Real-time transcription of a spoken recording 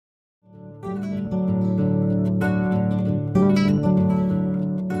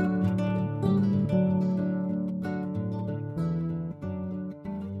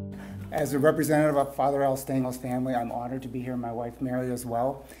As a representative of Father Al Stangel's family, I'm honored to be here, my wife Mary as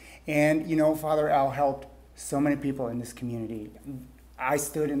well. And you know, Father Al helped so many people in this community. I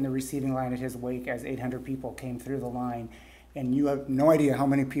stood in the receiving line at his wake as 800 people came through the line, and you have no idea how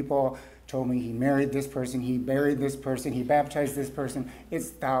many people told me he married this person, he buried this person, he baptized this person.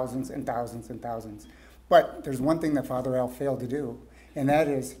 It's thousands and thousands and thousands. But there's one thing that Father Al failed to do, and that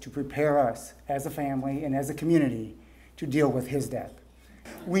is to prepare us as a family and as a community to deal with his death.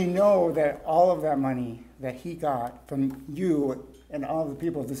 We know that all of that money that he got from you and all the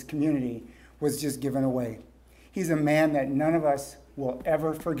people of this community was just given away. He's a man that none of us will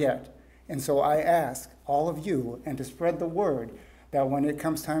ever forget. And so I ask all of you and to spread the word that when it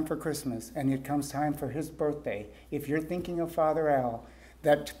comes time for Christmas and it comes time for his birthday, if you're thinking of Father Al,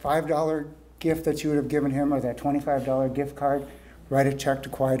 that $5 gift that you would have given him or that $25 gift card, write a check to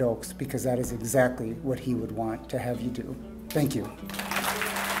Quiet Oaks, because that is exactly what he would want to have you do. Thank you.